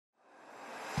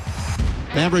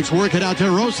Mavericks work it out to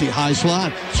Rossi. High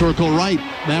slot. Circle right.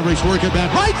 Mavericks work it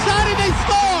back. Right side and they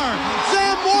score!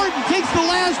 Sam Morton takes the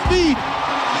last beat.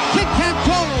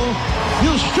 Tic-tac-toe.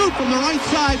 He'll shoot from the right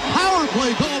side. Power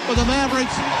play goal for the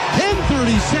Mavericks.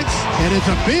 10:36. And it's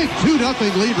a big 2-0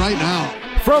 lead right now.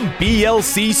 From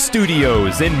BLC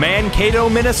Studios in Mankato,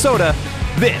 Minnesota,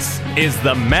 this is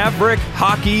the Maverick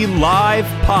Hockey Live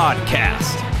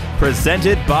Podcast,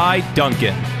 presented by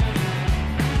Duncan.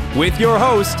 With your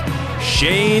host,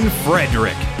 Shane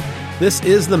Frederick. This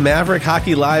is the Maverick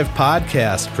Hockey Live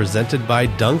Podcast, presented by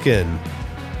Duncan.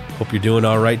 Hope you're doing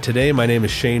all right today. My name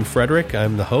is Shane Frederick.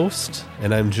 I'm the host,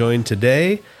 and I'm joined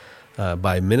today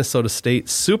by Minnesota State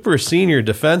super senior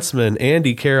defenseman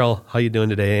Andy Carroll. How you doing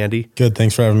today, Andy? Good.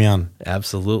 Thanks for having me on.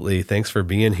 Absolutely. Thanks for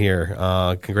being here.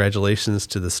 Congratulations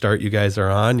to the start you guys are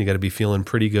on. You got to be feeling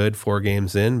pretty good 4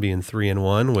 games in, being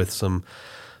 3-1 with some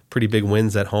pretty big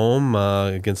wins at home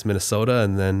against Minnesota,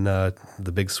 and then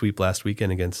the big sweep last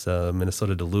weekend against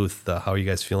Minnesota Duluth. How are you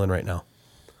guys feeling right now?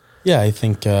 Yeah, I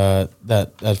think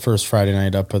that first Friday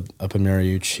night up in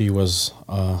Mariucci was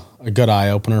a good eye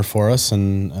opener for us,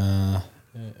 and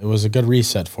it was a good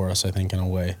reset for us, I think, in a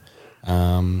way.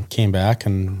 Came back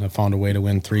and found a way to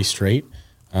win 3 straight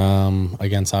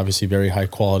against obviously very high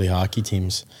quality hockey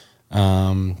teams.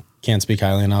 Can't speak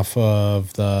highly enough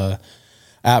of the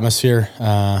atmosphere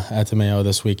at the Mayo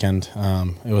this weekend.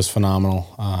 It was phenomenal.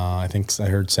 I think I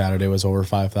heard Saturday was over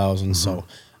 5,000. So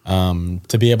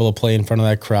to be able to play in front of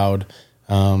that crowd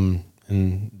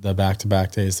in the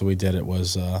back-to-back days that we did it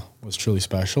was truly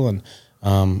special, and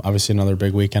obviously another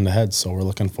big weekend ahead. So we're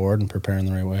looking forward and preparing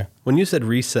the right way. When you said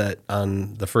reset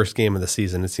on the first game of the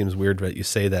season, it seems weird that you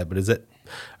say that, but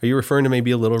are you referring to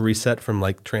maybe a little reset from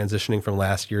like transitioning from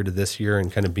last year to this year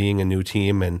and kind of being a new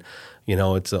team, and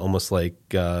it's almost like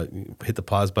hit the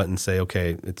pause button and say,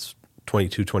 okay, it's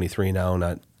 22-23 now,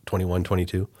 not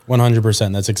 21-22?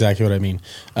 100%. That's exactly what I mean.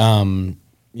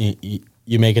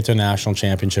 You make it to a national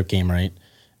championship game, right?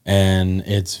 And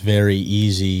it's very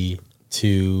easy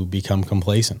to become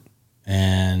complacent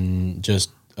and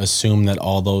just assume that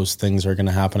all those things are going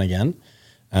to happen again.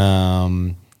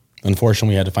 Unfortunately,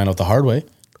 we had to find out the hard way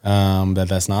that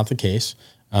that's not the case.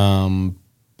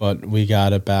 But we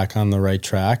got it back on the right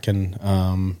track, and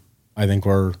I think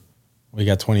we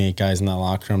got 28 guys in that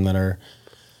locker room that are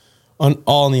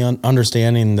all in the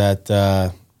understanding that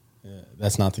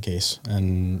that's not the case,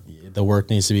 and the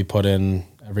work needs to be put in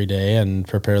every day and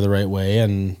prepare the right way,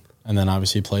 and then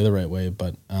obviously play the right way.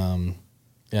 But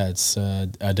it's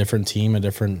a different team, a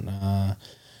different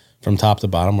from top to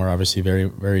bottom. We're obviously very,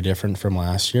 very different from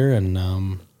last year,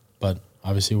 and but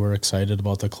obviously we're excited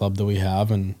about the club that we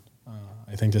have, and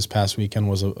I think this past weekend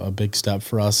was a big step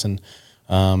for us in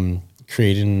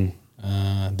creating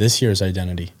this year's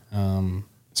identity.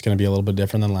 It's going to be a little bit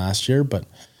different than last year, but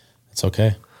it's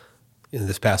okay.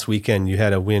 This past weekend, you had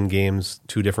to win games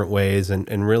 2 different ways,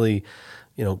 and really,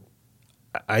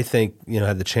 I think,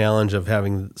 had the challenge of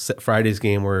having Friday's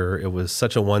game where it was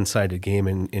such a one-sided game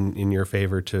in your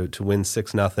favor to win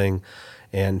 6-0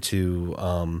 and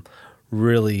to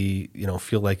really,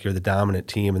 feel like you're the dominant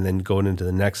team, and then going into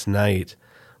the next night,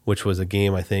 which was a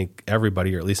game I think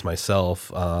everybody, or at least myself,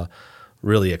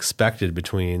 really expected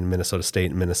between Minnesota State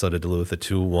and Minnesota Duluth, a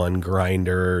 2-1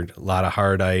 grinder, a lot of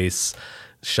hard ice,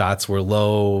 shots were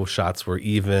low, shots were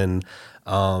even.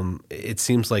 It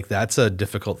seems like that's a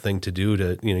difficult thing to do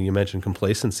to, you mentioned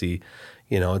complacency.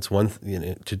 It's one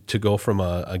to go from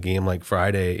a game like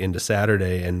Friday into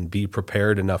Saturday and be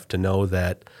prepared enough to know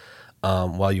that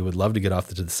while you would love to get off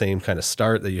to the same kind of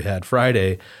start that you had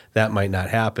Friday, that might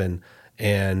not happen.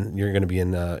 And you're going to be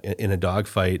in a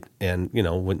dogfight, and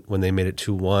when they made it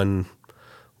 2-1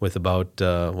 with about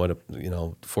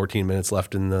 14 minutes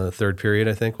left in the third period,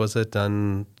 I think, was it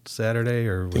on Saturday,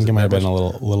 or was I think it might have been a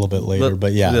little bit later,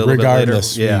 but yeah,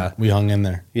 regardless, we hung in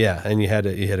there. Yeah, and you had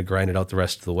to grind it out the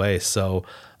rest of the way. So,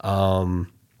 what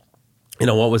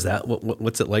was that?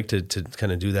 What's it like to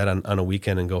kind of do that on a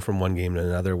weekend and go from one game to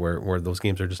another where those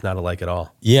games are just not alike at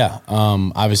all? Yeah,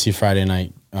 obviously Friday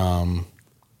night.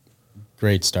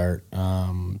 Great start.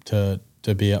 To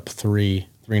be up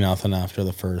 3-0 after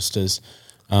the first is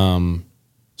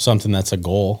something that's a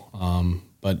goal.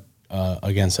 But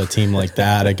against a team like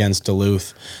that, against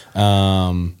Duluth,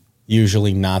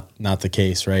 usually not the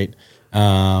case, right?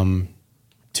 2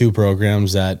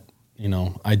 programs that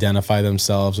identify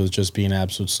themselves as just being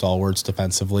absolute stalwarts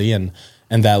defensively, and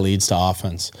that leads to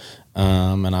offense.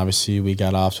 And obviously we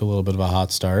got off to a little bit of a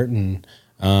hot start and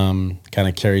kind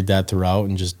of carried that throughout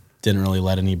and just didn't really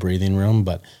let any breathing room.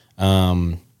 But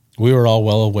we were all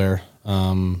well aware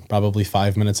probably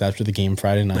 5 minutes after the game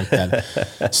Friday night,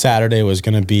 that Saturday was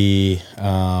going to be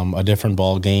a different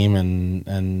ball game,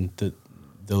 and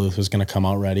Duluth was going to come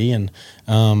out ready, and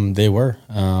they were.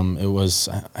 It was,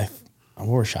 what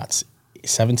were shots?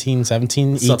 17,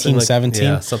 18, 17.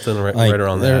 Yeah, something right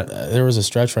around that. There was a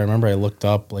stretch where I remember I looked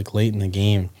up like late in the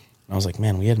game, and I was like,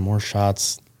 man, we had more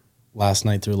shots last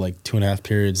night through like 2.5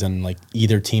 periods than like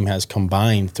either team has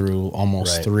combined through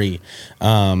almost 3.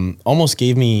 Almost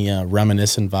gave me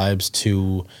reminiscent vibes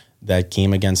to that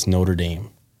game against Notre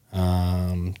Dame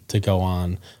to go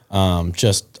on.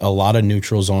 Just a lot of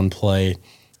neutral zone play,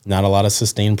 not a lot of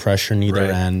sustained pressure in either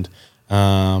end.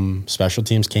 Special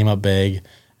teams came up big,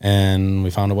 and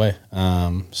we found a way.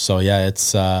 So yeah,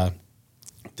 it's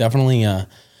definitely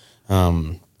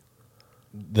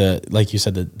like you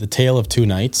said, the tale of 2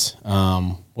 nights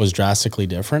was drastically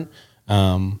different.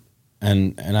 And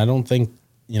I don't think,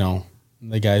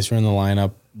 the guys who are in the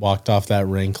lineup walked off that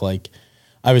rink like,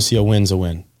 obviously a win's a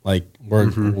win. Like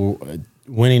we're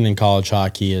winning in college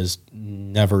hockey is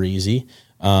never easy.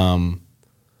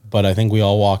 But I think we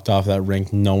all walked off that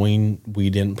rink knowing we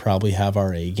didn't probably have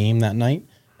our A game that night,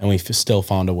 and we still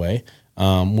found a way,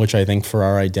 which I think for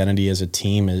our identity as a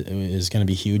team is going to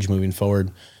be huge moving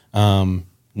forward.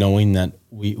 Knowing that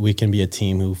we can be a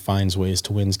team who finds ways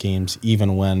to win games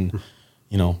even when,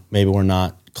 maybe we're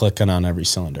not clicking on every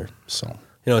cylinder. So,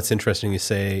 it's interesting you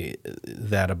say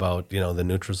that about, the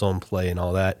neutral zone play and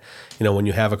all that. When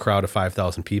you have a crowd of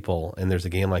 5,000 people and there's a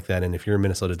game like that, and if you're in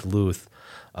Minnesota Duluth,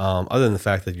 other than the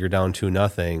fact that you're down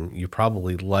 2-0, you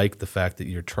probably like the fact that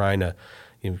you're trying to,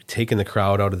 taking the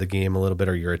crowd out of the game a little bit,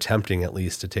 or you're attempting at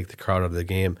least to take the crowd out of the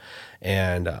game.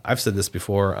 And I've said this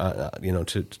before,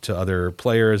 to other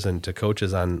players and to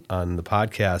coaches on the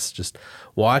podcast, just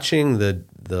watching the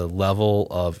level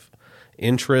of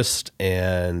interest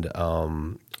and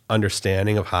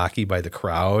understanding of hockey by the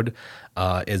crowd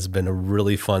has been a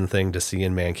really fun thing to see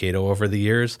in Mankato over the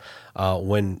years.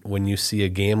 When you see a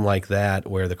game like that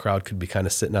where the crowd could be kind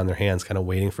of sitting on their hands, kind of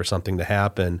waiting for something to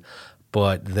happen,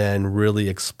 but then really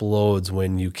explodes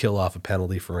when you kill off a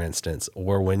penalty, for instance,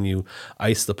 or when you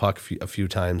ice the puck a few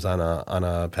times on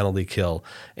a penalty kill,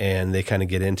 and they kind of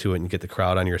get into it and get the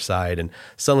crowd on your side, and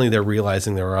suddenly they're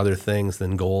realizing there are other things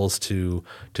than goals to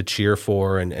cheer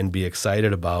for and be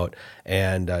excited about.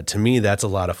 And to me, that's a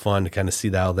lot of fun to kind of see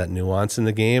that nuance in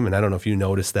the game. And I don't know if you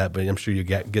noticed that, but I'm sure you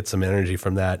get some energy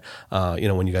from that,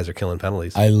 when you guys are killing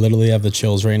penalties. I literally have the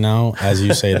chills right now as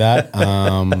you say that.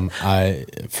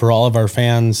 For all of our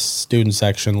fans, student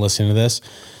section listening to this,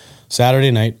 Saturday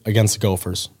night against the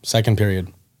Gophers, second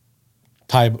period,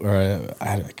 tie.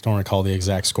 I don't recall the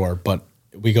exact score, but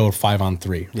we go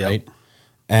 5-on-3, right?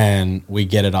 And we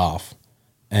get it off,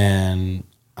 and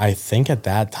I think at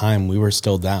that time we were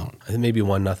still down. I think maybe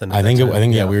 1-0. I think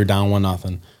we were down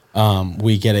 1-0.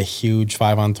 We get a huge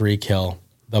 5-on-3 kill.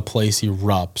 The place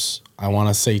erupts. I want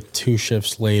to say 2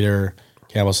 shifts later,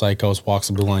 Campbell Psychos walks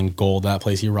the blue line, goal. That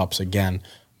place erupts again.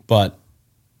 But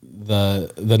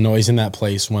the noise in that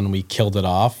place when we killed it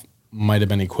off might have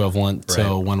been equivalent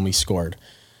to when we scored.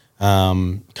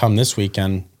 Come this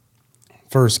weekend,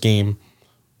 first game,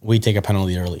 we take a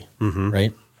penalty early,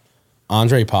 right?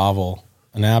 Andre Pavel,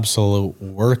 an absolute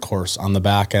workhorse on the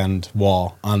back end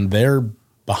wall,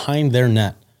 behind their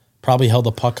net, probably held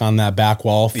the puck on that back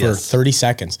wall for 30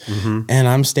 seconds. And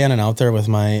I'm standing out there with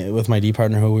my D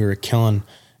partner who we were killing,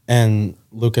 and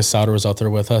Lucas Sauter was out there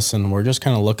with us, and we're just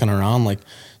kind of looking around like,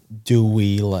 do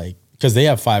we because they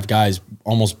have 5 guys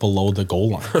almost below the goal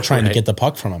line trying to get the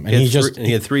puck from him. And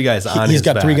he had 3 guys on his back. He's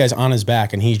got 3 guys on his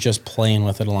back, and he's just playing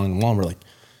with it along the wall. And we're like,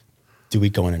 do we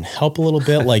go in and help a little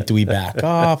bit? Do we back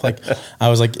off? I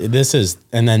was like, and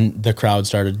then the crowd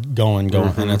started going.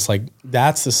 And it's like,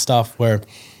 that's the stuff where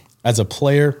as a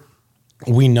player,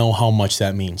 we know how much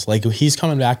that means. He's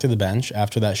coming back to the bench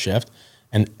after that shift,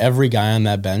 and every guy on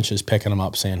that bench is picking him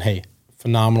up saying, hey,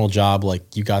 phenomenal job.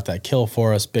 You got that kill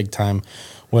for us, big time,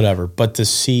 whatever. But to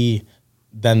see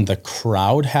then the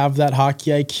crowd have that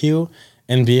hockey IQ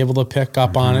and be able to pick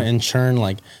up on it and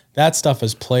churn, that stuff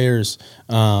as players,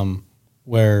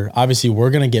 where obviously we're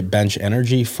going to get bench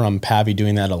energy from Pavi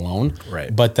doing that alone.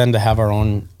 Right. But then to have our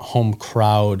own home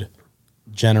crowd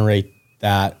generate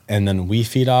that and then we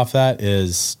feed off that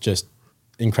is just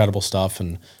incredible stuff.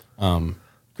 And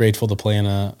grateful to play in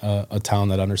a town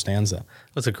that understands that.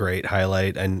 That's a great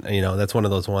highlight. And, that's one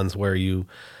of those ones where you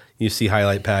see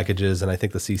highlight packages, and I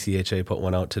think the CCHA put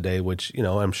one out today, which,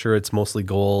 I'm sure it's mostly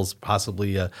goals,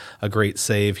 possibly a great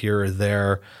save here or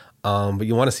there. But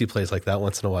you want to see plays like that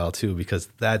once in a while too, because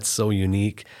that's so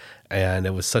unique. And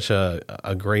it was such a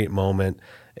great moment.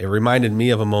 It reminded me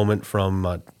of a moment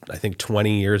from I think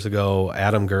 20 years ago,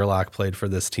 Adam Gerlach played for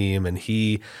this team, and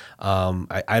he,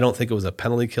 I don't think it was a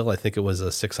penalty kill. I think it was a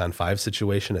 6-on-5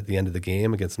 situation at the end of the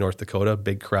game against North Dakota,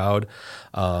 big crowd.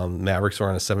 Mavericks were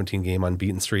on a 17-game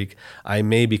unbeaten streak. I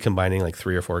may be combining like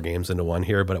 3 or 4 games into one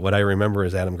here, but what I remember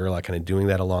is Adam Gerlach kind of doing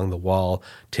that along the wall,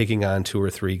 taking on 2 or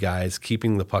 3 guys,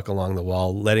 keeping the puck along the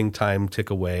wall, letting time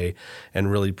tick away,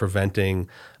 and really preventing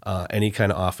any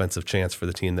kind of offensive chance for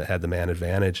the team that had the man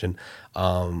advantage. And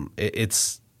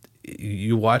it's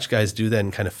you watch guys do that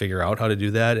and kind of figure out how to do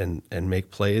that and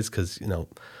make plays, because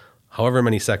however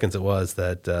many seconds it was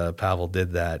that Pavel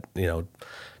did that,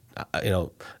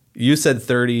 you said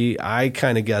 30. I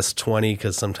kind of guessed 20,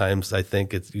 because sometimes I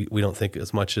think we don't think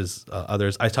as much as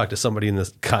others. I talked to somebody in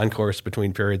this concourse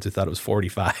between periods who thought it was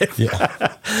 45.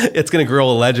 Yeah. It's going to grow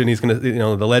a legend. He's going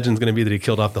to, the legend's going to be that he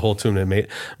killed off the whole team and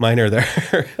minor there.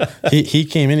 he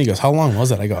came in, he goes, how long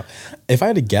was it? I go, if I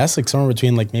had to guess, like somewhere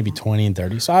between like maybe 20 and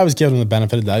 30. So I was giving him the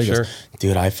benefit of that. He goes,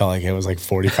 dude, I felt like it was like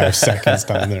 45 seconds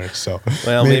down there. So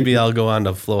maybe I'll go on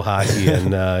to Flow Hockey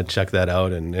and check that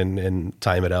out and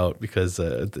time it out, because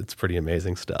it's pretty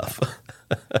amazing stuff.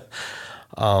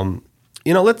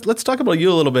 Let's talk about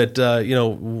you a little bit.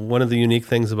 One of the unique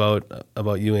things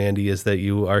about you, Andy, is that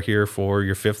you are here for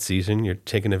your 5th season. You're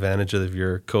taking advantage of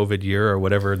your COVID year, or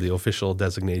whatever the official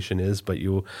designation is, but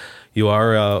you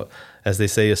are, as they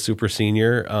say, a super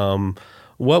senior.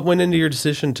 What went into your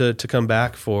decision to come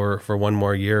back for one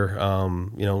more year?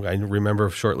 I remember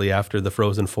shortly after the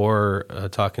Frozen Four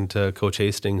talking to Coach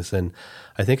Hastings, and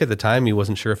I think at the time he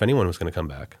wasn't sure if anyone was going to come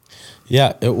back.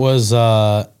 Yeah, it was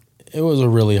a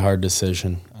really hard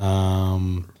decision.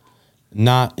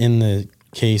 Not in the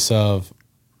case of,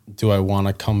 do I want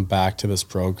to come back to this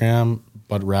program,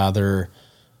 but rather,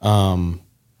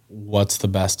 what's the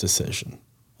best decision?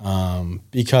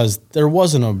 Because there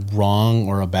wasn't a wrong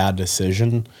or a bad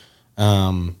decision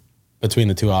between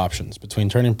the 2 options, between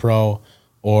turning pro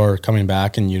or coming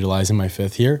back and utilizing my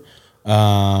 5th year.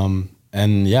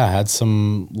 And yeah, I had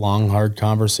some long, hard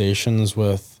conversations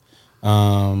with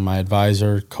my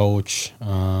advisor, coach,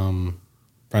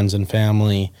 friends and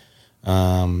family.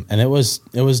 And it was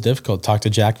difficult. Talked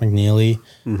to Jack McNeely,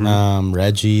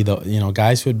 Reggie,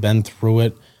 guys who had been through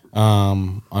it,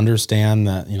 understand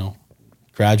that,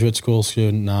 graduate school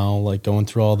student now, like going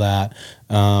through all that.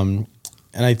 And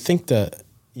I think that,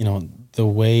 the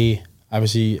way,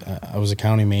 obviously I was a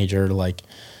county major, like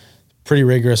pretty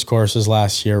rigorous courses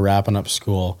last year, wrapping up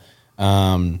school.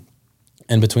 And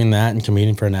between that and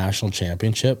competing for a national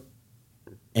championship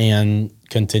and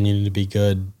continuing to be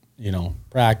good,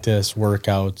 practice,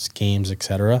 workouts, games,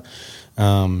 etc.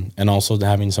 And also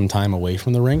having some time away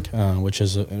from the rink, which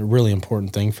is a really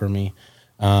important thing for me,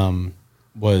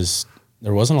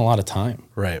 there wasn't a lot of time.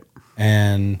 Right.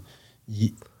 And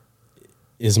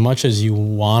as much as you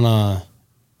wanna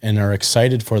and are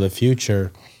excited for the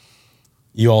future,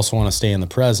 you also want to stay in the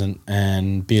present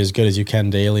and be as good as you can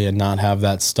daily and not have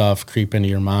that stuff creep into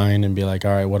your mind and be like,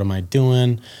 all right, what am I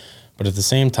doing? But at the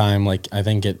same time, like, I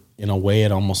think in a way,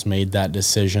 it almost made that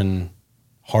decision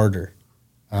harder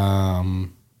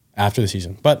after the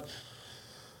season. But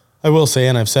I will say,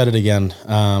 and I've said it again,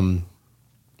 a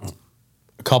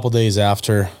couple days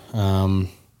after,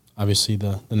 obviously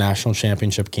the national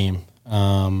championship game,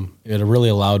 it really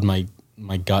allowed my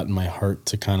gut and my heart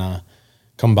to kind of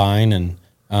combine and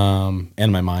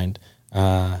my mind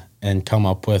and come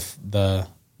up with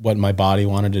what my body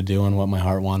wanted to do and what my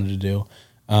heart wanted to do,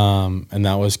 and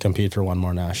that was compete for one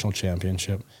more national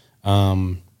championship.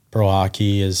 Pro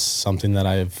hockey is something that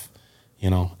I've,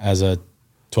 as a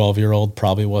 12-year-old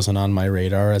probably wasn't on my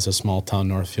radar as a small town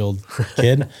Northfield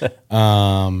kid.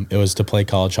 It was to play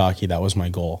college hockey. That was my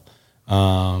goal.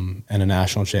 And a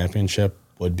national championship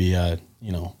would be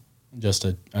just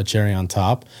a cherry on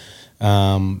top.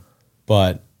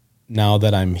 But now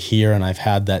that I'm here and I've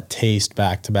had that taste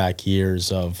back-to-back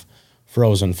years of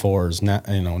Frozen Fours,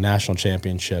 national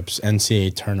championships,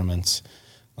 NCAA tournaments,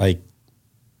 like,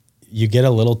 you get a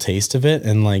little taste of it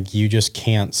and like you just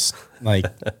can't, like,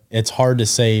 it's hard to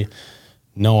say,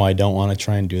 no, I don't want to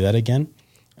try and do that again.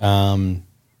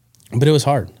 But it was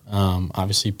hard.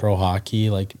 Obviously pro hockey,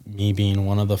 like me being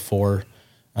one of the 4,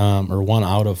 or one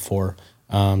out of 4,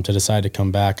 to decide to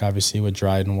come back, obviously with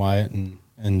Dryden Wyatt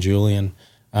and Julian.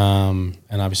 And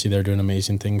obviously they're doing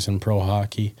amazing things in pro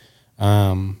hockey.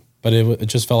 But it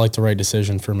just felt like the right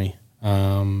decision for me.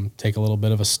 Take a little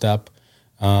bit of a step,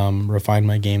 refine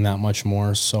my game that much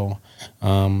more. So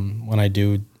when I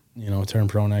do, turn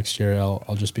pro next year,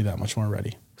 I'll just be that much more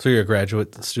ready. So you're a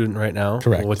graduate student right now?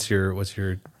 Correct. What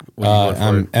What are you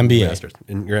going for? MBA. Masters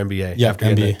in your MBA. Yep, After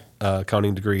getting MBA. the,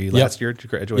 accounting degree last year. Did you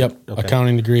graduate? Yep, Okay.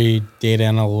 accounting degree, data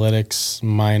analytics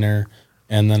minor,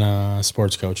 and then a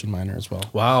sports coaching minor as well.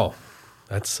 Wow,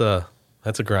 that's a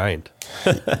grind.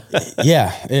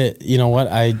 Yeah, you know what?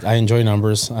 I enjoy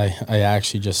numbers. I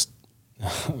actually just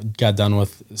got done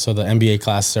with, so the MBA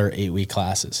classes are 8-week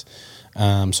classes.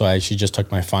 So I actually just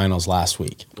took my finals last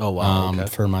week. Oh, wow. Okay.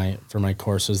 For my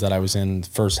courses that I was in the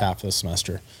first half of the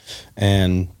semester,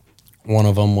 and one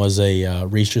of them was a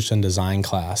research and design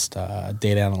class,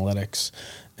 data analytics,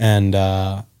 and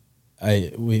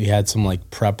we had some like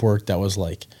prep work that was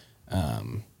like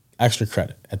extra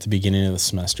credit at the beginning of the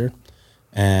semester.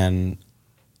 And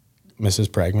Mrs.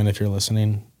 Bregman, if you're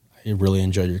listening, I really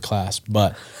enjoyed your class,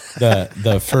 but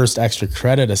the first extra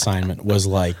credit assignment was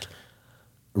like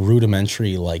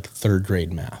rudimentary, like third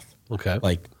grade math. Okay.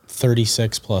 Like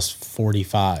 36 plus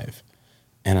 45.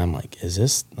 And I'm like, is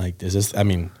this, I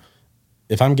mean,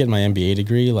 if I'm getting my MBA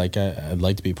degree, like I'd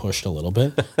like to be pushed a little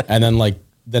bit. And then like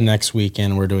the next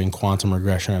weekend we're doing quantum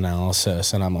regression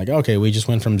analysis. And I'm like, okay, we just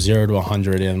went from 0 to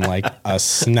 100 in like a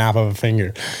snap of a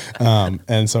finger.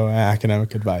 And so an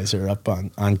academic advisor up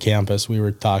on campus, we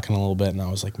were talking a little bit and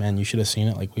I was like, man, you should have seen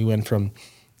it. Like we went from,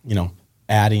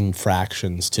 adding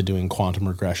fractions to doing quantum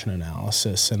regression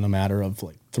analysis in a matter of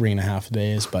like 3.5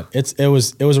 days. But it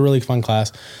was a really fun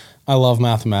class. I love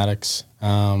mathematics.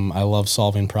 I love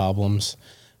solving problems.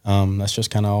 That's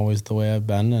just kind of always the way I've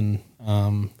been.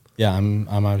 And yeah, I'm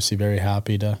obviously very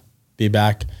happy to be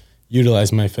back,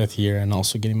 utilize my 5th year, and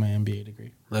also getting my MBA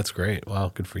degree. That's great.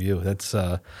 Wow, good for you. That's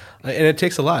and it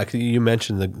takes a lot. You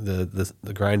mentioned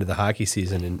the grind of the hockey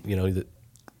season, and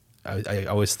I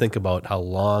always think about how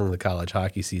long the college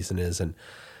hockey season is, and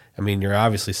I mean, you're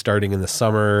obviously starting in the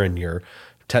summer, and you're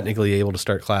technically able to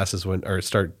start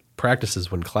start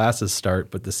practices when classes start,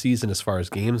 but the season, as far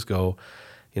as games go,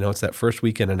 it's that first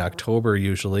weekend in October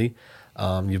usually.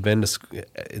 You've been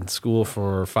in school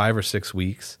for 5 or 6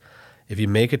 weeks. If you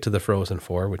make it to the Frozen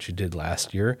Four, which you did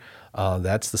last year,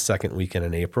 that's the second weekend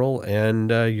in April, and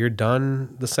you're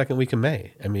done the second week of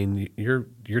May. I mean,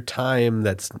 your time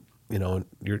that's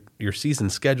your season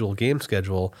schedule, game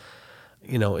schedule,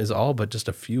 is all but just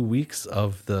a few weeks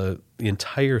of the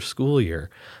entire school year.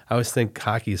 I always think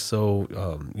hockey is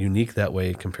so unique that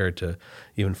way compared to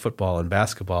even football and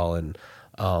basketball and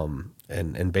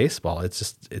baseball.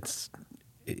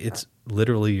 It's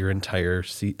literally your entire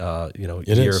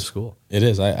year of school. It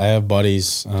is. I have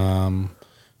buddies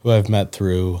who I've met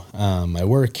through my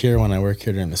work here, when I work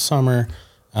here during the summer,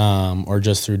 or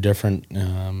just through different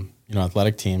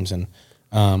athletic teams, and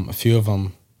a few of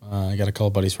them, I got a couple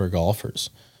of buddies who are golfers,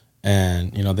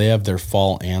 and they have their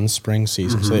fall and spring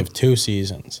season, mm-hmm. So they have 2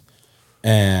 seasons,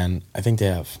 and I think they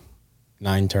have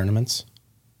 9 tournaments,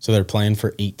 so they're playing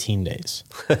for 18 days,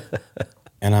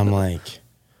 and I'm like,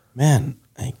 man,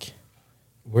 like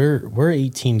we're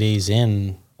 18 days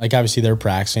in, like obviously they're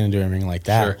practicing and doing everything like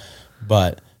that,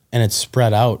 sure. And it's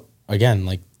spread out again,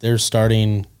 like they're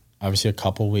starting obviously a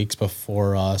couple weeks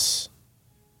before us.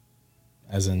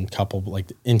 As in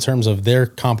in terms of their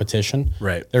competition,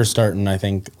 right? They're starting, I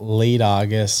think, late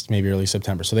August, maybe early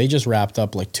September. So they just wrapped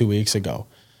up like 2 weeks ago,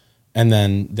 and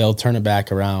then they'll turn it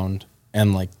back around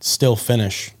and like still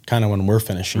finish kind of when we're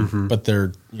finishing, mm-hmm. But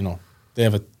they're, they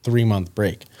have a 3-month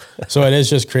break. So it is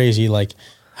just crazy, like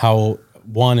how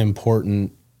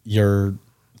important your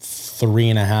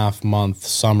 3.5 month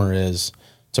summer is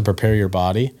to prepare your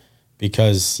body,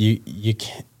 because you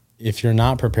can't, if you're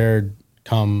not prepared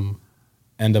come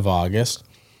end of August,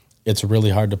 it's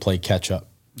really hard to play catch up,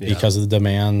 because of the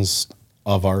demands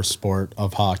of our sport,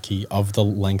 of hockey, of the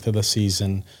length of the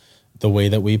season, the way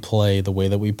that we play, the way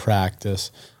that we practice.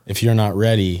 If you're not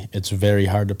ready, it's very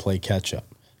hard to play catch up.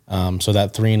 So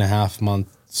that 3.5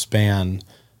 month span,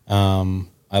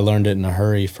 I learned it in a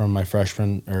hurry from my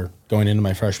going into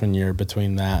my freshman year,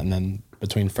 between that and then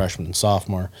between freshman and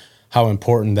sophomore, how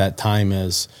important that time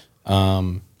is,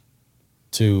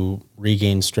 to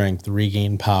regain strength,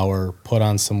 regain power, put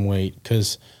on some weight.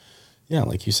 Because,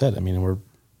 like you said, I mean,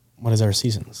 what is our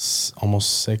season? It's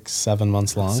almost 6-7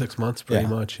 months long. 6 months, pretty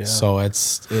much, yeah. So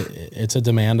it's a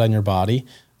demand on your body,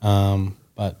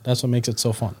 but that's what makes it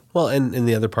so fun. Well, and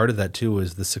the other part of that too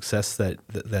is the success that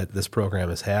this program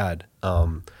has had.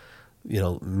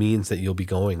 Means that you'll be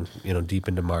going, deep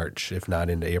into March, if not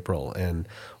into April, and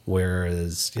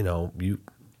whereas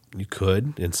you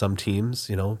could, in some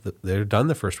teams, they're done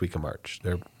the first week of March.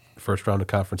 Their first round of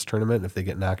conference tournament, and if they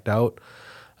get knocked out,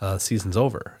 season's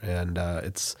over. And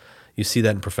it's you see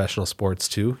that in professional sports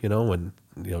too. When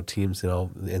teams in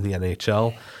the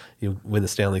NHL, you win the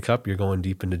Stanley Cup, you're going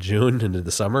deep into June, into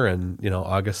the summer, and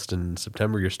August and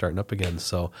September you're starting up again.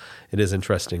 So it is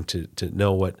interesting to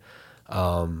know what.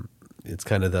 It's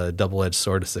kind of the double-edged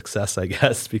sword of success, I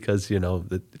guess, because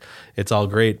it's all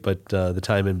great, but the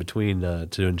time in between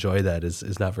to enjoy that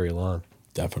is not very long.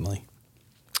 Definitely.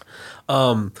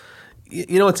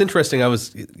 It's interesting. I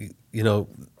was, you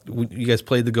guys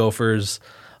played the Gophers,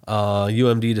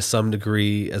 UMD to some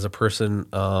degree. As a person,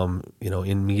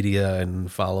 in media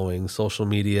and following social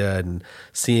media and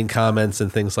seeing comments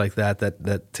and things like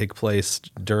that take place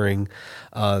during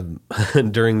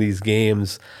during these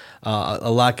games. A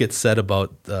lot gets said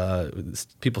about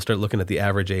people start looking at the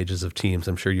average ages of teams.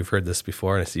 I'm sure you've heard this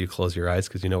before, and I see you close your eyes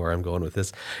because you know where I'm going with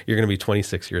this. You're going to be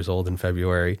 26 years old in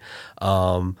February.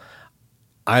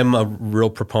 I'm a real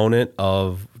proponent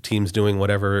of teams doing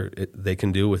whatever they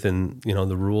can do within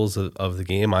the rules of the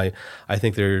game. I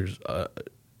think there's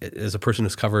as a person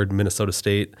who's covered Minnesota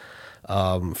State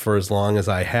for as long as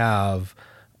I have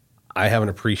an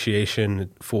appreciation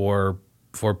for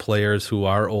players who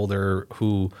are older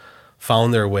who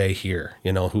found their way here,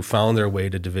 who found their way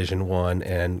to Division I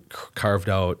and carved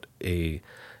out a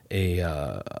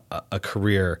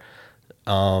career,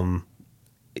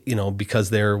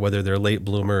 because whether they're late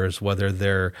bloomers, whether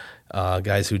they're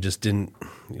guys who just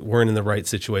weren't in the right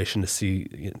situation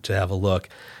to have a look.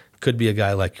 Could be a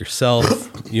guy like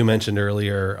yourself. You mentioned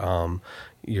earlier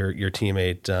your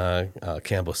teammate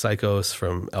Cambo Psychos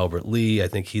from Albert Lee. I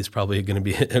think he's probably going to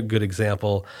be a good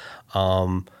example.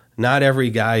 Not every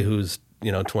guy who's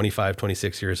 25,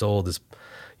 26 years old is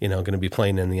going to be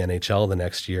playing in the NHL the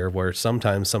next year, where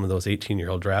sometimes some of those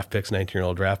 18-year-old draft picks,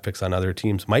 19-year-old draft picks on other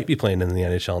teams might be playing in the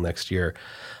NHL next year.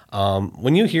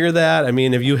 When you hear that, I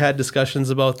mean, have you had discussions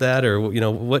about that, or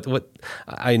what?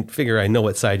 I figure I know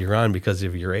what side you're on because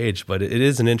of your age, but it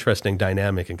is an interesting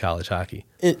dynamic in college hockey.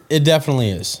 It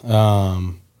definitely is.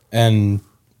 And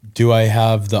do I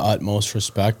have the utmost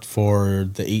respect for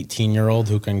the 18-year-old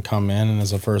who can come in and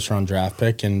as a first-round draft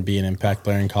pick and be an impact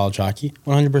player in college hockey?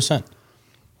 100%.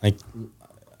 Like,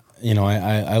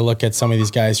 I look at some of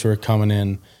these guys who are coming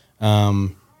in.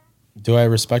 Do I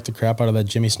respect the crap out of that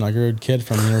Jimmy Snuggerud kid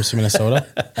from the University of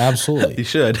Minnesota? Absolutely. You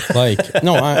should.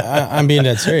 No, I'm being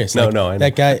dead serious. No, I know.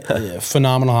 That guy,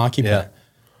 phenomenal hockey player.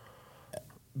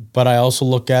 But I also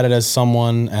look at it as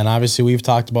someone, and obviously we've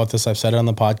talked about this. I've said it on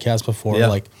the podcast before. Yeah.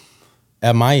 Like,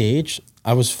 at my age,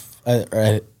 I was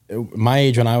at my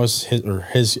age when I was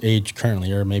his age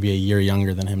currently, or maybe a year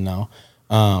younger than him now.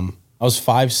 I was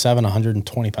 5'7",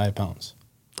 125 pounds.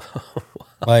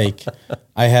 Like,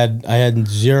 I had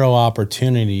zero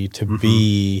opportunity to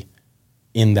be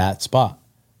in that spot.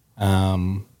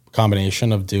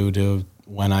 Combination of due to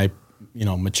when I,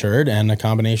 matured, and a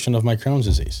combination of my Crohn's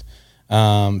disease.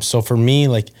 So for me,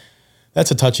 like,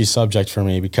 that's a touchy subject for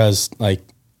me because, like,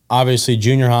 obviously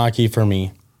junior hockey for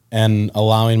me and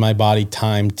allowing my body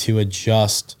time to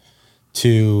adjust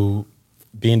to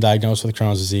being diagnosed with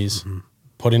Crohn's disease,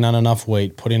 putting on enough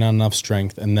weight, putting on enough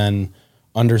strength, and then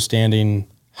understanding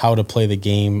how to play the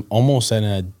game almost in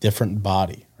a different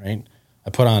body, right? I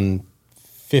put on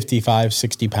 55,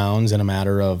 60 pounds in a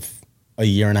matter of a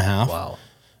year and a half. Wow.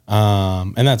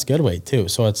 And that's good weight too.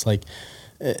 So it's like,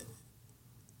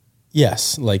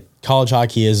 yes, like college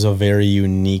hockey is a very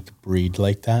unique breed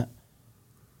like that,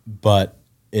 but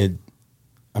I'm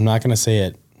not going to say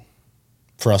it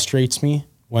frustrates me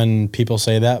when people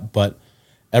say that, but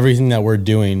everything that we're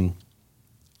doing,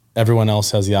 everyone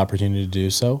else has the opportunity to do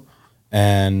so.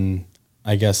 And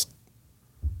I guess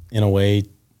in a way,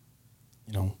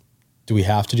 do we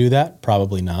have to do that?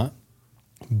 Probably not.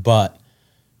 But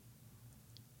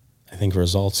I think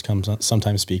results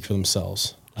sometimes speak for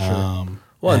themselves. Sure.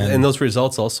 And those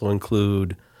results also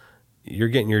include you're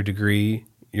getting your degree,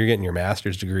 you're getting your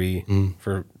master's degree.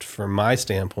 From my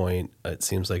standpoint, it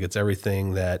seems like it's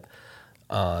everything that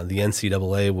the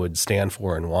NCAA would stand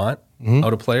for and want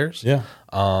out of players. Yeah.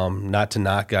 Not to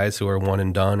knock guys who are one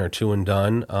and done or two and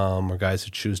done, or guys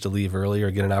who choose to leave early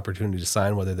or get an opportunity to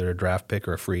sign, whether they're a draft pick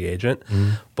or a free agent.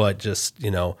 But just,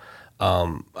 it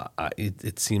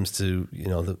seems to,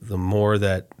 the more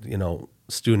that,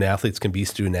 student athletes can be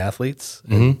student athletes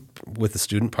and with the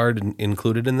student part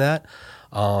included in that,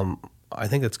 I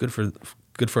think that's good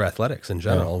for athletics in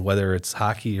general, whether it's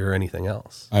hockey or anything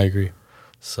else. I agree.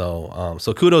 So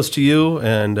kudos to you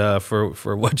and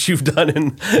for what you've done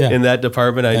in that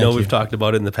department. I know we've talked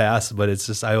about it in the past, but it's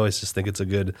just I always just think it's a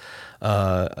good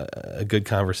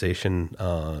conversation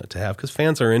to have because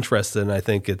fans are interested, and I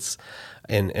think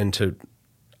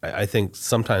I think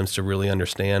sometimes to really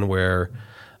understand where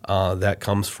that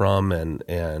comes from, and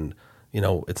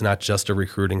it's not just a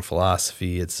recruiting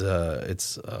philosophy. It's a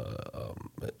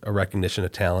recognition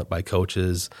of talent by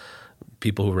coaches,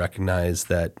 people who recognize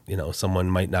that someone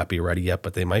might not be ready yet,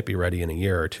 but they might be ready in a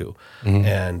year or two,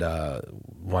 and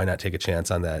why not take a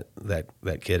chance on that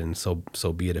kid? And so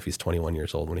be it if he's 21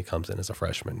 years old when he comes in as a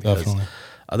freshman. Because Definitely.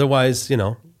 Otherwise,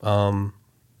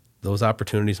 those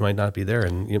opportunities might not be there,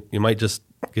 and you might just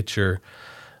get your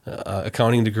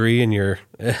accounting degree and your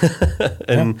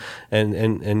and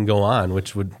go on,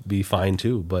 which would be fine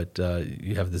too. But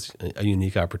you have a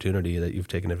unique opportunity that you've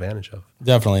taken advantage of.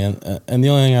 Definitely, and the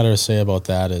only thing I would say about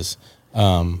that is,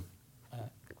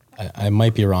 I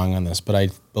might be wrong on this, but I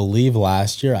believe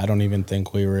last year I don't even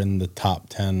think we were in the top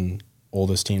 10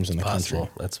 oldest teams in the country.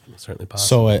 That's certainly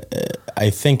possible. So I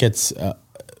think it's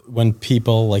when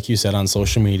people, like you said, on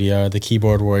social media, the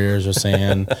keyboard warriors are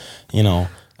saying,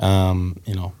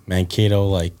 Mankato,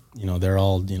 like, they're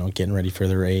all, getting ready for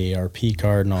their AARP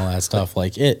card and all that stuff.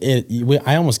 Like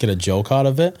I almost get a joke out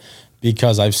of it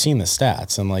because I've seen the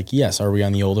stats and like, yes, are we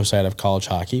on the older side of college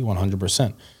hockey?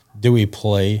 100%. Do we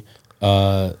play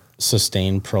a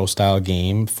sustained pro style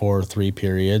game for 3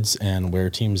 periods and wear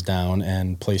teams down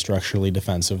and play structurally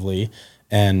defensively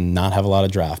and not have a lot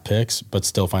of draft picks, but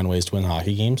still find ways to win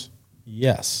hockey games?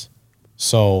 Yes.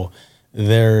 So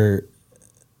there's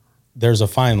a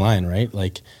fine line, right?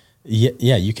 Like,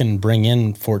 yeah, you can bring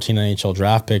in 14 NHL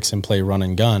draft picks and play run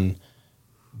and gun,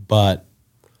 but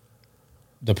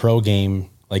the pro game,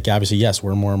 like, obviously, yes,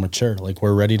 we're more mature. Like,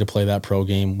 we're ready to play that pro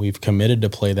game. We've committed to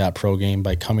play that pro game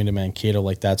by coming to Mankato.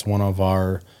 Like, that's one of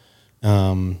our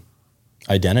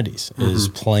identities is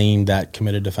playing that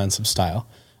committed defensive style.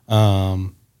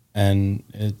 And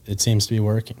it seems to be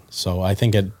working. So I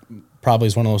think it probably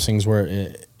is one of those things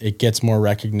where it gets more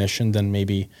recognition than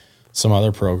maybe some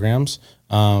other programs,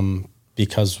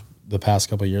 because the past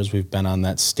couple of years we've been on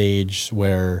that stage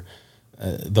where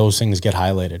those things get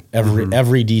highlighted.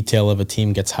 Every detail of a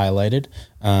team gets highlighted,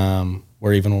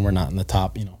 where even when we're not in the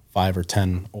top, 5 or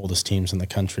 10 oldest teams in the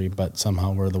country, but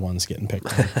somehow we're the ones getting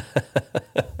picked on.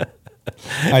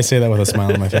 I say that with a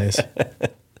smile on my face.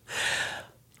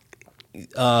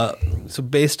 So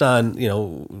based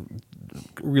on,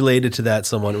 related to that,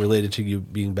 somewhat related to you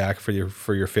being back for your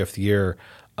 5th year,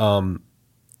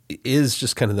 is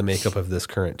just kind of the makeup of this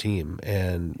current team.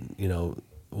 And,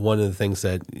 one of the things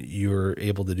that you're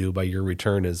able to do by your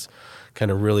return is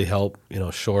kind of really help,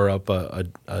 shore up a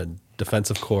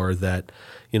defensive core that,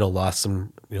 lost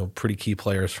some, pretty key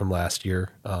players from last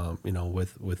year,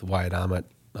 with Wyatt Ahmet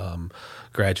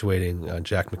graduating,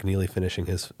 Jack McNeely finishing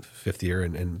his 5th year,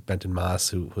 and Benton Moss,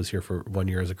 who was here for 1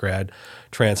 year as a grad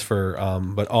transfer.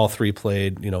 But all 3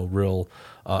 played, real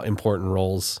important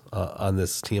roles on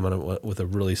this team with a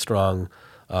really strong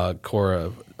core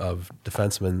of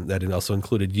defensemen that also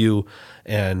included you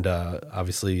and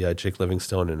obviously Jake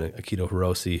Livingstone and Akito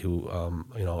Hiroshi, who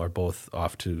are both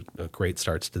off to great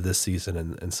starts to this season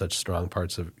and such strong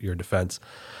parts of your defense.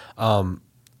 Where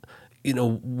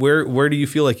do you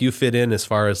feel like you fit in as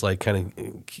far as like kind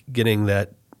of getting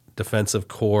that defensive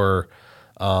core,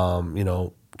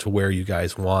 to where you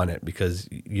guys want it, because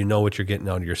what you're getting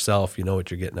out of yourself, what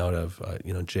you're getting out of,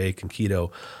 Jake and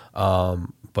Keto.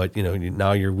 But,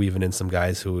 now you're weaving in some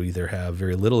guys who either have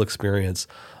very little experience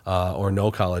or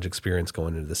no college experience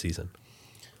going into the season.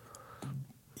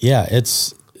 Yeah, I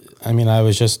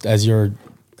was just, as you're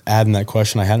adding that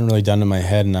question, I hadn't really done it in my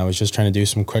head, and I was just trying to do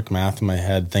some quick math in my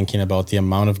head, thinking about the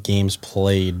amount of games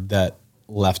played that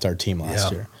left our team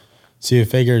last year. So you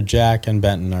figure Jack and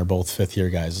Benton are both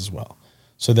 5th-year guys as well.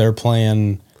 So they're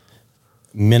playing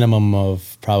minimum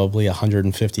of probably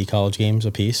 150 college games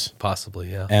apiece.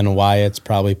 Possibly, yeah. And Wyatt's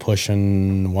probably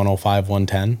pushing 105,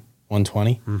 110,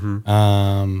 120.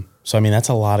 So, that's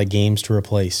a lot of games to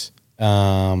replace.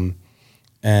 And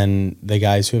the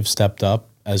guys who have stepped up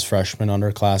as freshmen,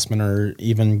 underclassmen, or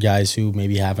even guys who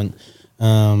maybe haven't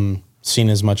seen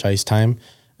as much ice time,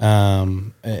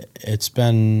 it's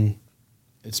been,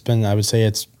 I would say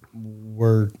as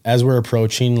we're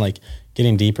approaching, like,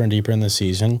 getting deeper and deeper in the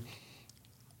season,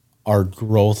 our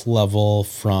growth level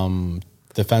from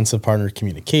defensive partner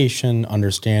communication,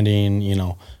 understanding,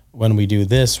 when we do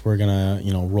this, we're going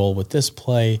to, roll with this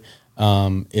play,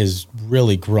 is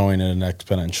really growing at an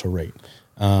exponential rate.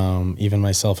 Even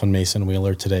myself and Mason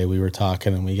Wheeler today, we were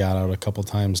talking and we got out a couple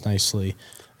times nicely,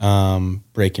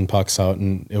 breaking pucks out.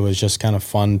 And it was just kind of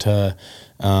fun to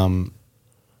have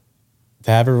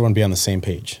everyone be on the same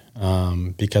page.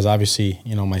 Because obviously,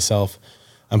 myself,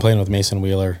 I'm playing with Mason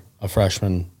Wheeler, a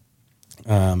freshman,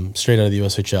 straight out of the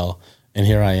USHL. And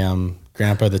here I am,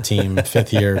 grandpa of the team,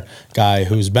 5th-year guy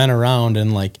who's been around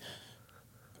and, like,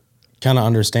 kind of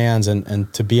understands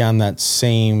and to be on that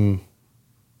same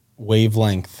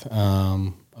wavelength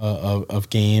of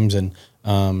games and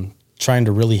trying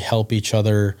to really help each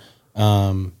other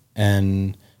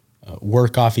and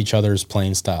work off each other's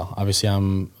playing style. Obviously,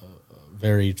 I'm a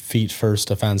very feet-first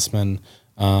defenseman.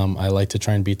 I like to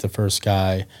try and beat the first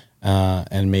guy,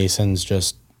 and Mason's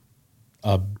just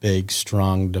a big,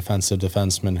 strong defensive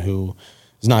defenseman who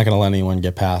is not going to let anyone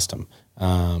get past him.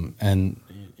 And,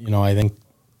 I think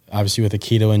obviously with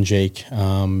Akito and Jake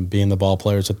being the ball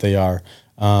players that they are,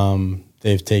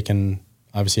 they've taken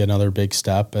obviously another big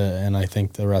step, and I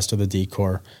think the rest of the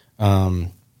D-corps, I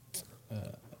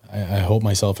hope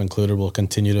myself included, will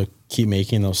continue to keep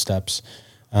making those steps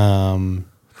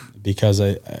because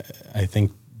I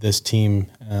think this team,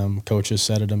 coaches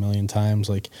said it a million times,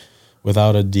 like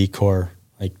without a D-corps,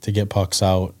 like to get pucks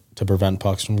out, to prevent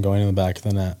pucks from going in the back of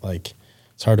the net, like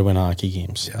it's hard to win hockey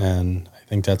games. Yeah. And I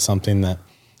think that's something that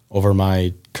over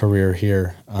my career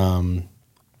here,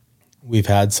 we've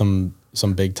had some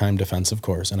big time defensive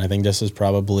cores, and I think this is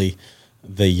probably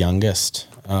the youngest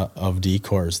of D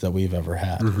cores that we've ever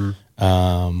had.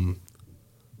 Mm-hmm.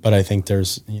 But I think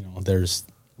there's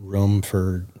room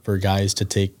for guys to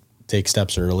take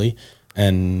steps early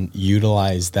and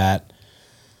utilize that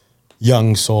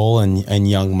young soul and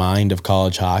young mind of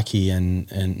college hockey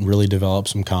and really develop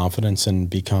some confidence and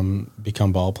become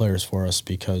ball players for us,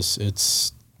 because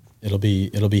it'll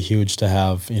be huge to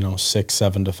have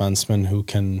 6-7 defensemen who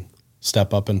can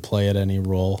step up and play at any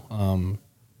role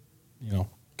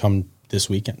come this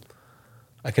weekend.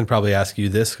 I can probably ask you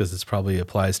this because this probably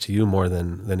applies to you more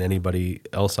than anybody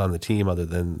else on the team other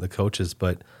than the coaches,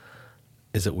 but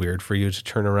is it weird for you to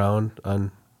turn around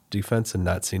on defense and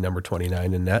not see number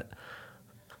 29 in net?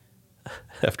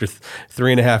 After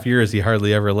 3.5 years, he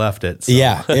hardly ever left it. So.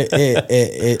 Yeah,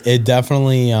 it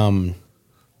definitely, I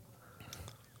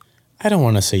don't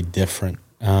want to say different.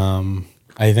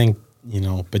 I think,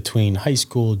 between high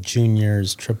school,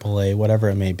 juniors, AAA, whatever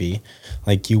it may be,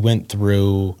 like you went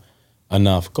through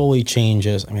enough goalie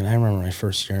changes. I mean, I remember my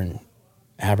first year in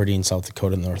Aberdeen, South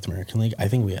Dakota, North American League. I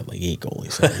think we had like 8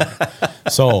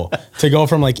 goalies. So to go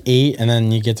from like 8 and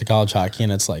then you get to college hockey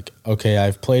and it's like, okay,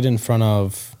 I've played in front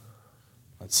of,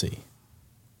 let's see,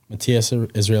 Matthias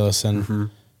Israelson, mm-hmm.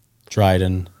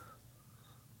 Dryden,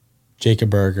 Jacob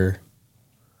Berger,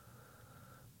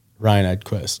 Ryan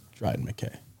Edquist, Dryden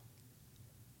McKay.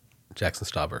 Jackson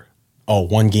Stauber. Oh,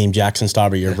 one game, Jackson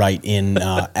Stauber. You're right, in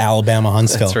Alabama,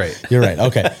 Huntsville. That's right. You're right.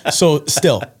 Okay. So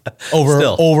still,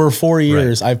 over 4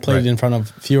 years, right. I've played in front of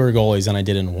fewer goalies than I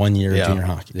did in 1 year of junior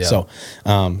hockey. Yeah. So,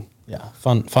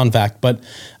 fun fact. But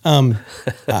on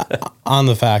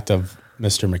the fact of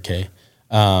Mr. McKay,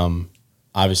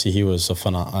 obviously he was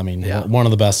one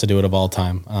of the best to do it of all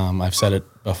time. I've said it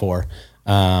before.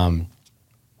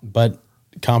 But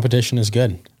competition is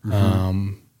good.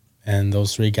 Mm-hmm. And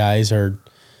those 3 guys are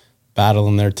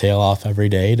battling their tail off every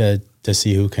day to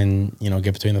see who can,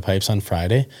 get between the pipes on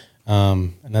Friday.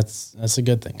 And that's a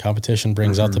good thing. Competition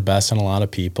brings mm-hmm. out the best in a lot of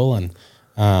people. And,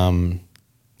 I'm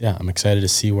excited to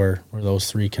see where those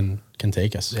 3 can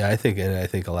take us. Yeah, I think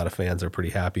a lot of fans are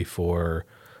pretty happy for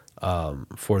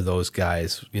those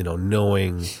guys,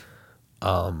 knowing,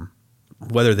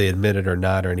 whether they admit it or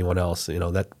not, or anyone else,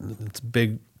 that it's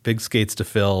big skates to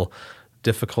fill,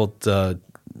 difficult,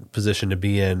 position to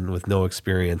be in with no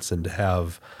experience, and to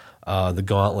have the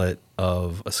gauntlet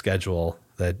of a schedule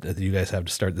that you guys have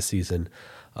to start the season,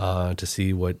 to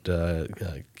see what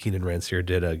Keenan Ranciere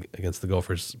did against the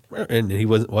Gophers, and he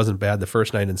wasn't bad the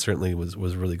first night, and certainly was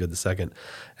really good the second,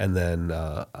 and then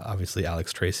obviously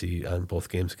Alex Tracy on both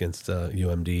games against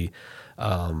UMD.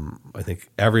 I think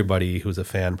everybody who's a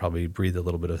fan probably breathed a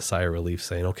little bit of a sigh of relief,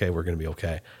 saying, "Okay, we're going to be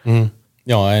okay." Mm-hmm.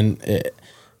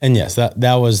 And yes,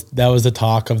 that was the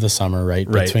talk of the summer, right?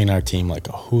 Between our team, like,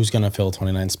 who's going to fill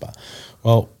 29th spot?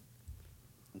 Well,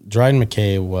 Dryden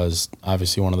McKay was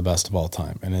obviously one of the best of all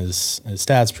time, and his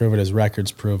stats prove it, his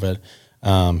records prove it,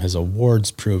 his awards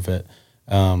prove it.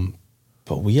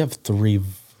 But we have 3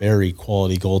 very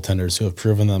quality goaltenders who have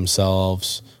proven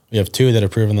themselves. We have 2 that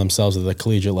have proven themselves at the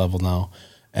collegiate level now,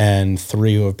 and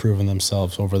 3 who have proven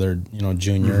themselves over their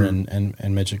junior mm-hmm.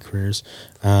 and midget careers.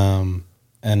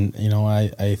 And,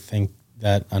 I think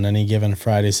that on any given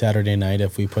Friday, Saturday night,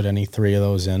 if we put any 3 of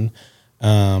those in,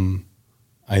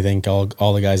 I think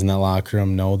all the guys in that locker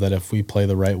room know that if we play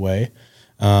the right way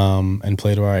and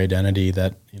play to our identity,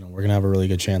 that, we're going to have a really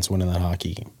good chance of winning that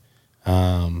hockey game.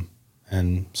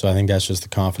 And so I think that's just the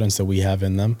confidence that we have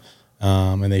in them,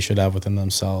 and they should have within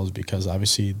themselves, because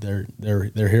obviously they're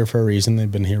here for a reason.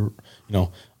 They've been here,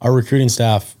 our recruiting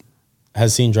staff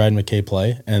has seen Dryden McKay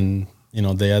play, and,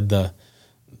 they had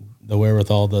the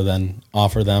wherewithal to then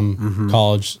offer them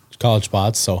college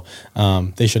spots. So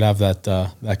they should have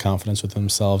that confidence with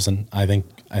themselves, and I think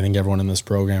everyone in this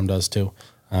program does too.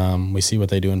 We see what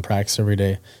they do in practice every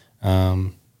day.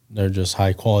 They're just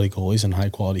high quality goalies and high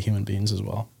quality human beings as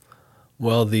well.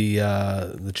 Well,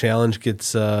 the challenge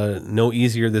gets no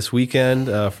easier this weekend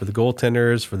for the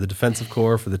goaltenders, for the defensive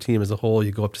core, for the team as a whole.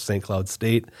 You go up to St. Cloud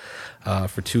State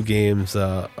for 2 games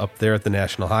up there at the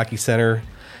National Hockey Center,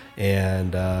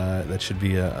 and that should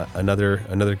be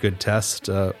another good test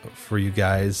for you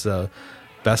guys.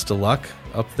 Best of luck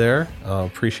up there.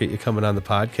 Appreciate you coming on the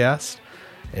podcast.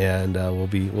 And we'll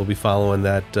be following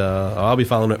that. I'll be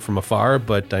following it from afar,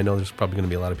 but I know there's probably going to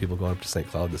be a lot of people going up to St.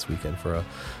 Cloud this weekend for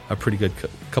a pretty good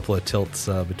couple of tilts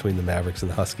between the Mavericks and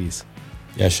the Huskies.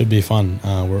 Yeah, it should be fun.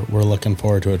 We're looking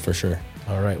forward to it for sure.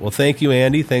 All right. Well, thank you,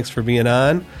 Andy. Thanks for being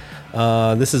on.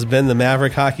 This has been the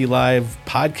Maverick Hockey Live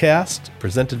podcast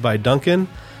presented by Duncan.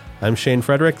 I'm Shane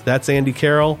Frederick. That's Andy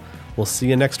Carroll. We'll see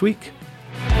you next week.